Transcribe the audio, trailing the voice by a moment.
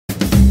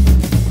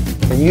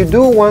You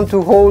do want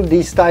to hold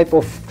this type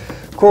of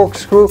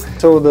corkscrew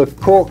so the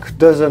cork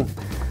doesn't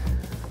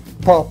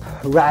pop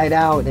right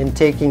out and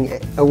taking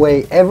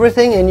away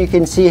everything. And you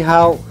can see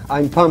how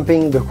I'm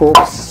pumping the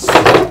corks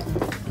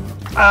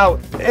out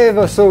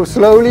ever so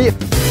slowly.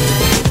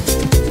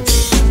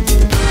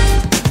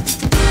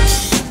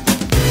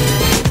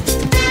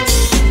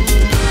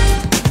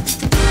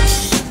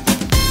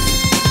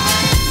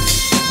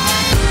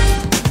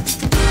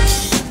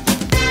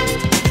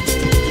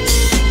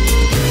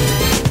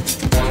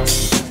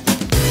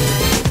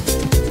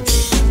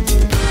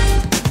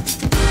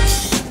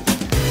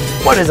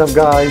 What is up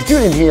guys,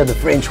 Julien here, the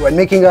French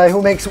winemaking guy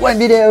who makes wine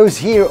videos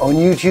here on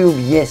YouTube.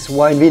 Yes,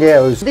 wine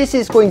videos. This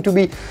is going to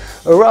be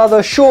a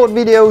rather short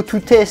video to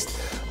test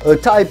a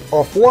type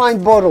of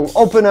wine bottle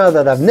opener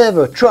that I've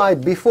never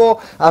tried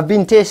before. I've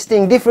been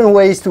testing different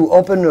ways to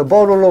open a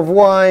bottle of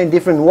wine,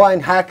 different wine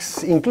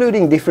hacks,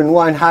 including different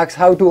wine hacks,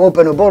 how to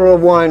open a bottle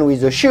of wine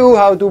with a shoe,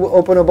 how to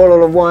open a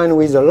bottle of wine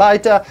with a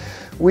lighter,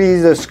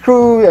 with a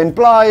screw and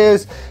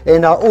pliers,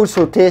 and I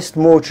also test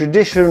more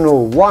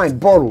traditional wine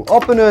bottle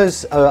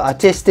openers. I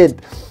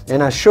tested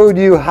and I showed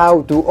you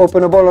how to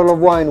open a bottle of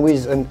wine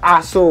with an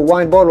ASO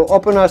wine bottle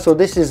opener. So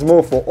this is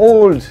more for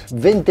old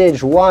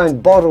vintage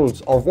wine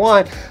bottles of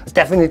wine. I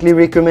definitely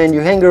recommend you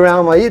hang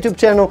around my YouTube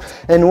channel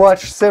and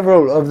watch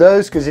several of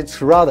those because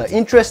it's rather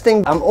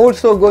interesting. I'm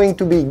also going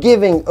to be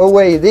giving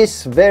away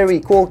this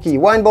very corky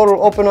wine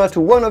bottle opener to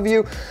one of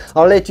you.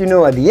 I'll let you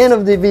know at the end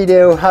of the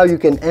video how you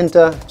can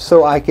enter,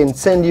 so I can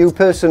send you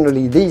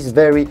personally this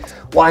very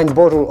wine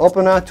bottle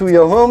opener to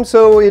your home.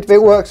 So if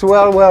it works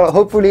well,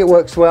 hopefully it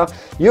works well,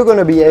 you're going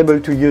to be able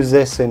to use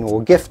this and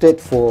or gift it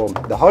for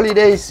the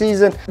holiday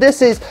season.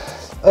 This is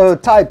a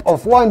type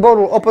of wine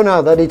bottle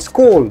opener that it's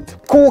called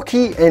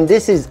corky, and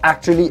this is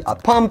actually a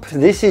pump.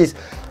 This is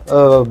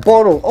a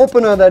bottle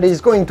opener that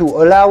is going to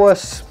allow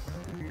us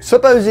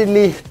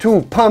supposedly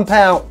to pump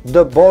out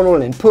the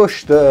bottle and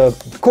push the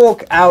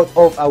cork out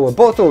of our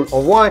bottle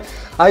of wine.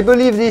 I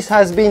believe this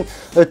has been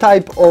a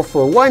type of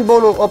wine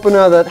bottle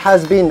opener that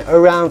has been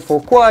around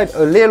for quite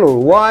a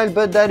little while,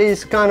 but that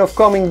is kind of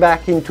coming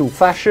back into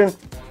fashion.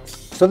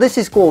 So this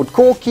is called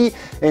corky,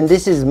 and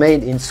this is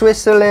made in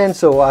Switzerland,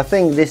 so I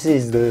think this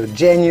is the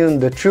genuine,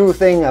 the true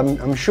thing.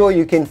 I'm sure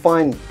you can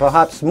find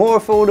perhaps more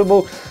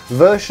affordable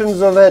versions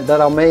of it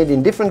that are made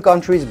in different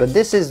countries, but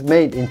this is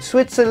made in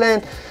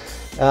Switzerland.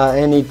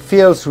 And it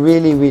feels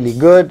really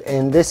good,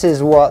 and this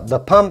is what the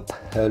pump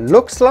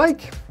looks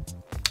like.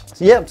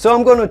 So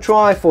I'm going to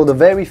try for the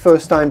very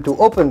first time to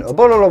open a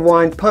bottle of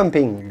wine,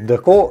 pumping the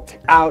cork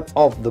out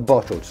of the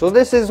bottle. So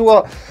this is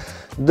what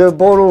the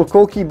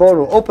corky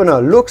bottle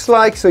opener looks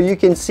like. So you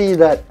can see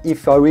that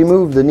if I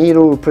remove the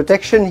needle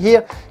protection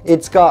here,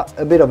 it's got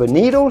a bit of a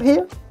needle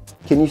here.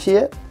 Can you see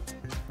it?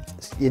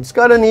 It's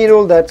got a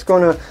needle that's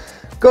gonna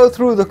go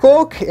through the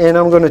cork, and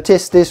I'm going to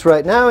test this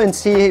right now and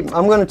see.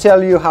 I'm going to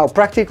tell you how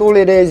practical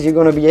it is. You're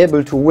going to be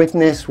able to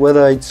witness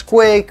whether it's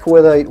quick,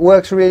 whether it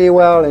works really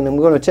well, and I'm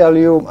going to tell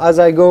you as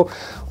I go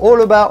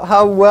all about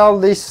how well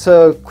this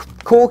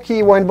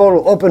corky wine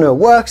bottle opener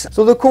works.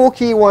 So the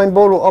corky wine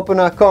bottle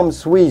opener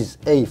comes with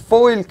a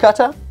foil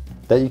cutter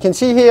that you can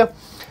see here,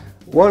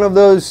 one of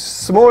those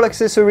small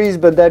accessories,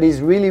 but that is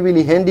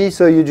really handy.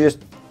 So you just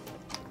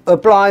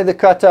apply the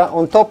cutter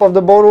on top of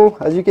the bottle,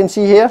 as you can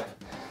see here,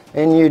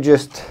 and you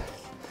just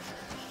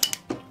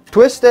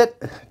twist it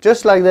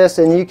just like this,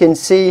 and you can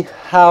see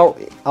how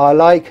I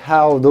like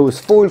how those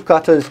foil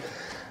cutters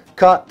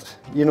cut,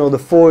 you know, the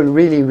foil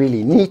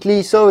really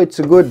neatly. So it's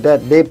good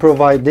that they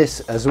provide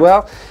this as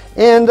well.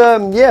 And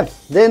yeah,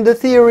 then the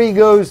theory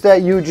goes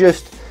that you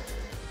just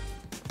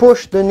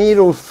push the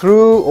needle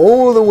through,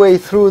 all the way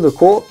through the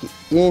cork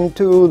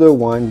into the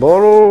wine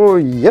bottle.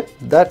 Yep,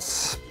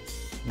 that's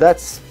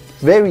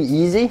very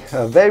easy,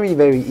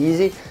 very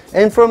easy.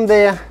 And from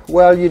there,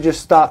 well, you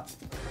just start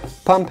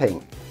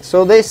pumping.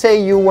 So they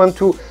say you want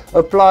to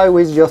apply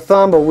with your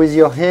thumb or with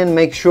your hand.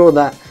 Make sure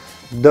that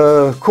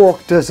the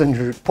cork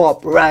doesn't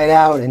pop right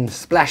out and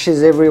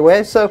splashes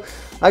everywhere. So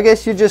I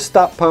guess you just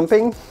start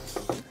pumping.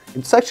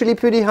 It's actually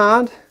pretty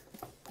hard.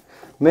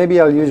 Maybe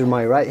I'll use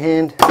my right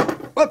hand.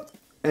 Whoop,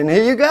 and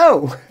here you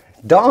go.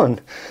 Done.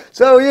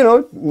 So, you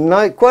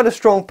know, quite a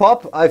strong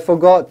pop. I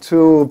forgot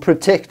to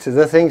protect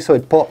the thing, so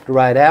it popped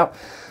right out.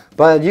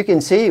 But you can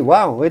see,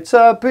 wow, it's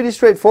pretty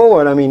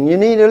straightforward. I mean, you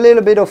need a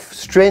little bit of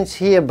strength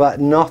here,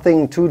 but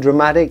nothing too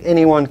dramatic.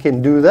 Anyone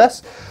can do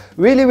this.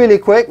 Really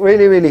quick,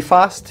 really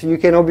fast. You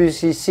can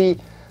obviously see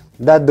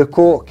that the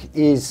cork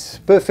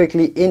is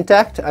perfectly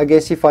intact. I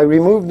guess if I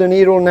remove the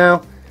needle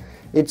now,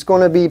 it's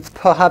going to be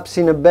perhaps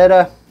in a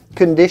better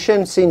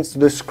condition, since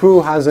the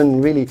screw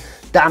hasn't really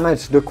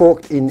damaged the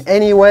cork in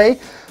any way.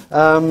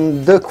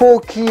 The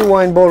corky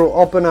wine bottle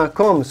opener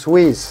comes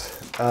with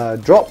a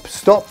drop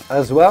stop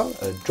as well,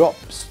 a drop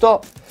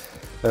stop,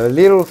 a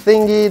little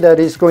thingy that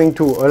is going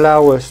to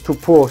allow us to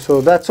pour.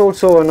 So that's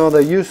also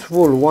another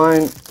useful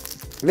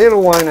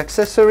little wine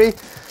accessory,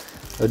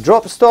 a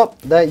drop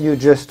stop that you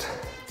just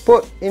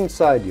put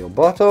inside your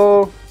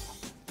bottle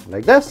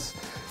like this,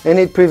 and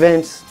it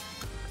prevents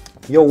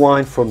your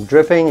wine from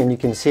dripping, and you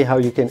can see how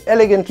you can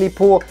elegantly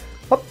pour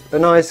up a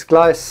nice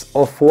glass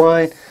of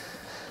wine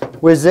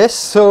with this.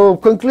 So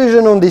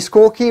conclusion on this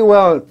corky,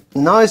 well,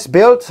 nice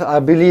build. I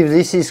believe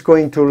this is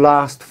going to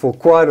last for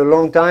quite a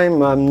long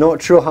time. I'm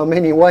not sure how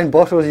many wine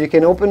bottles you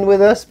can open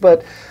with us,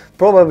 but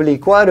probably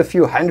quite a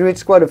few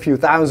hundreds, quite a few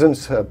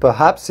thousands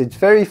perhaps. It's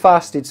very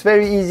fast, it's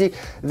very easy.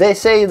 They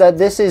say that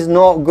this is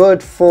not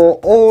good for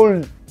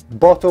old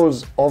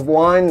bottles of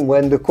wine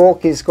when the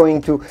cork is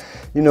going to,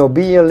 you know,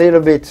 be a little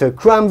bit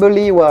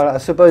crumbly. Well, I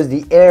suppose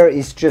the air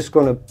is just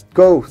going to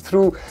go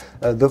through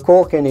the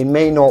cork and it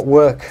may not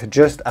work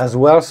just as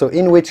well. So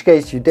in which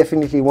case you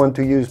definitely want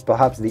to use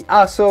perhaps the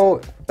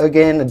ASO.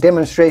 Again, a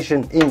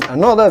demonstration in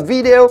another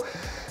video.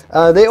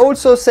 They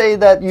also say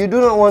that you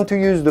do not want to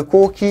use the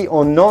corky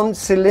on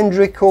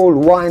non-cylindrical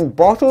wine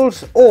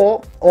bottles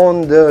or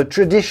on the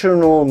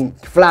traditional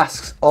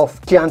flasks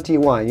of Chianti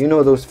wine. You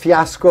know, those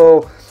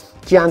fiasco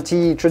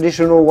Chianti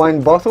traditional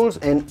wine bottles,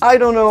 and I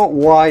don't know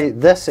why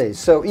this is.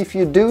 So if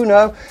you do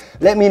know,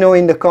 let me know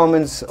in the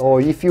comments, or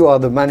if you are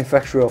the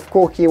manufacturer of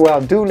corky, well,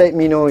 do let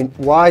me know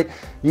why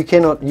you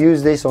cannot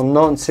use this on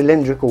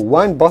non-cylindrical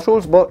wine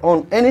bottles. But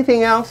on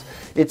anything else,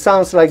 it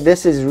sounds like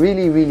this is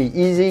really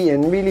easy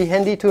and really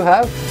handy to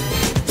have.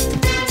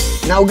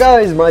 Now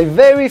guys, my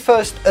very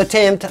first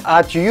attempt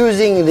at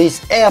using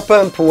this air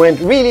pump went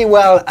really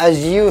well,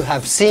 as you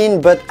have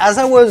seen, but as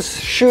I was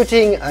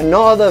shooting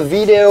another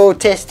video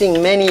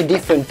testing many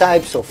different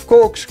types of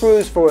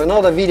corkscrews for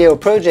another video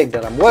project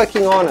that I'm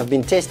working on, I've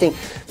been testing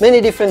many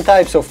different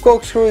types of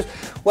corkscrews.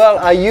 Well,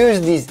 I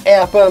used this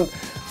air pump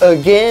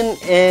again,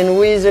 and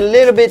with a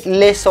little bit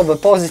less of a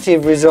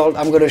positive result.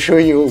 I'm going to show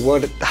you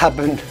what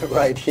happened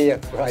right here,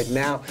 right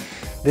now.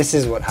 This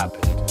is what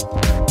happened.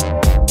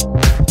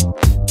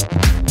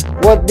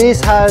 What this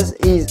has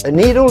is a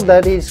needle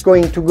that is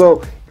going to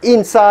go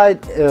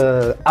inside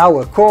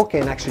our cork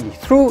and actually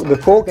through the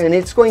cork, and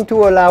it's going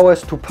to allow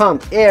us to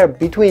pump air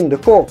between the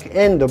cork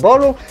and the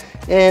bottle,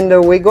 and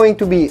we're going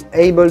to be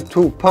able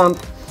to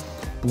pump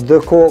the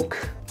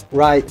cork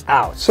right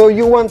out. So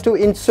you want to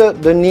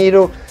insert the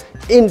needle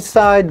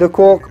inside the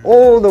cork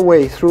all the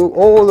way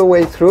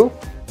through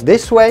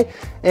this way,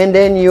 and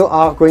then you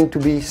are going to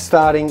be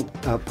starting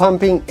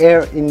pumping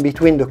air in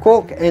between the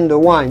cork and the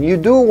wine. You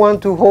do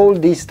want to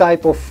hold this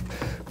type of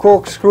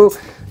corkscrew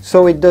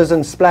so it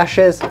doesn't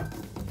splashes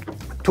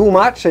too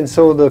much, and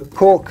so the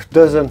cork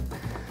doesn't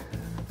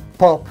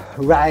pop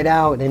right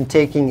out and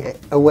taking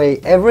away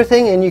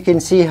everything. And you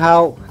can see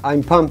how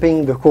I'm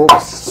pumping the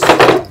corks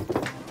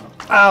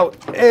out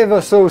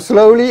ever so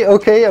slowly.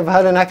 Okay, I've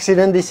had an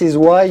accident. This is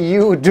why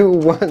you do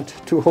want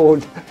to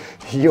hold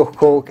your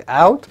cork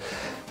out.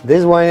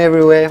 There's wine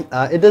everywhere,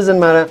 it doesn't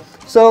matter.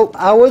 So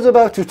I was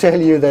about to tell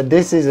you that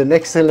this is an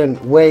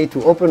excellent way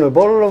to open a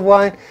bottle of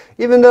wine,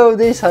 even though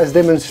this has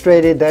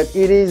demonstrated that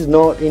it is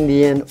not in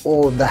the end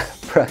all that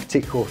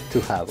practical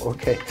to have.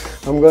 Okay,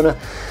 I'm gonna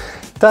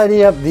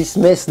tidy up this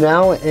mess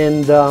now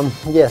and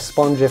yeah,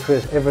 sponge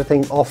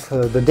everything off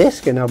the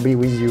disc, and I'll be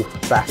with you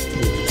back in a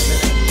minute.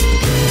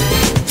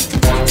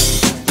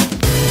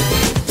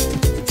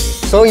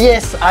 So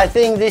yes, I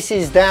think this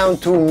is down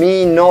to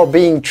me not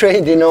being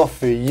trained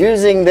enough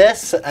using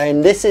this,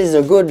 and this is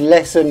a good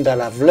lesson that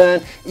I've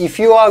learned. If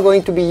you are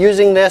going to be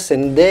using this,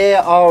 and they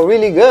are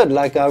really good,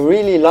 like I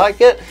really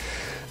like it,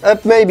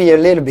 maybe a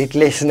little bit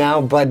less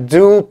now, but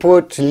do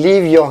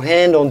leave your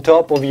hand on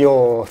top of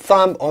your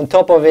thumb on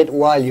top of it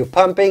while you're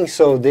pumping,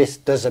 so this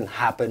doesn't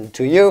happen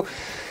to you.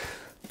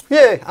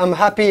 Yeah, I'm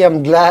happy,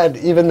 I'm glad,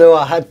 even though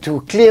I had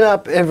to clean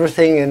up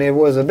everything and it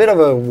was a bit of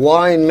a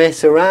wine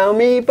mess around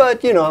me,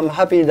 but you know, I'm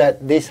happy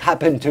that this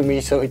happened to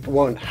me so it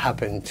won't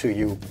happen to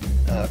you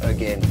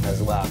again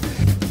as well.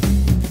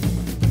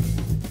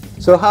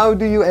 So how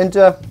do you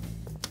enter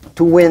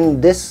to win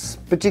this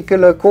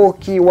particular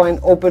corky wine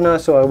opener?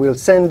 So I will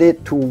send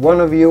it to one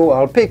of you.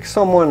 I'll pick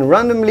someone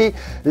randomly.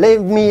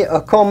 Leave me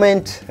a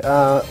comment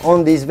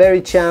on this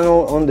very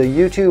channel, on the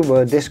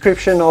YouTube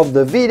description of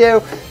the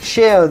video.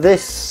 Share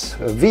this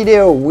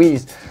video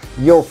with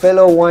your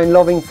fellow wine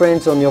loving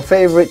friends on your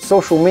favorite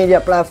social media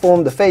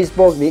platform, the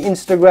Facebook, the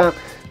Instagram,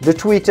 the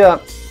Twitter,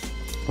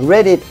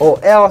 Reddit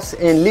or else,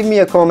 and leave me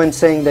a comment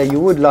saying that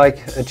you would like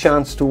a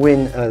chance to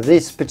win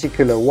this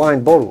particular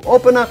wine bottle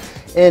opener,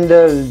 and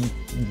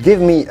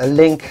give me a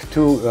link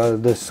to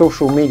the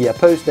social media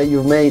post that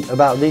you've made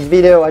about this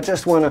video. I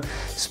just want to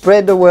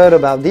spread the word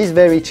about this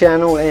very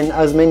channel and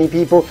as many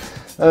people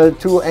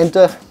to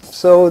enter,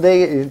 so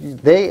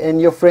they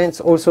and your friends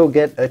also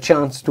get a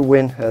chance to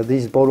win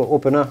this bottle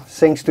opener.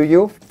 Thanks to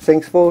you.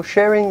 Thanks for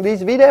sharing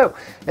this video.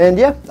 And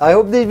yeah, I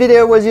hope this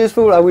video was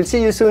useful. I will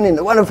see you soon in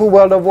the wonderful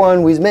world of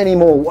wine with many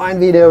more wine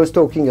videos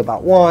talking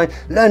about wine,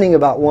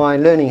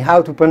 learning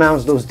how to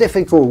pronounce those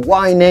difficult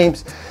wine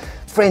names,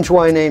 French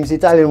wine names,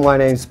 Italian wine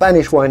names,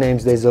 Spanish wine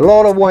names. There's a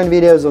lot of wine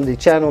videos on the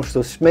channel,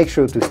 so make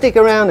sure to stick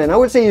around, and I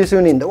will see you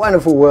soon in the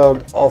wonderful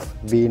world of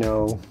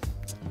Vino.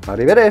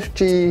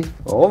 Arrivederci,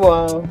 au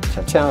revoir,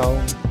 ciao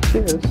ciao,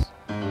 cheers.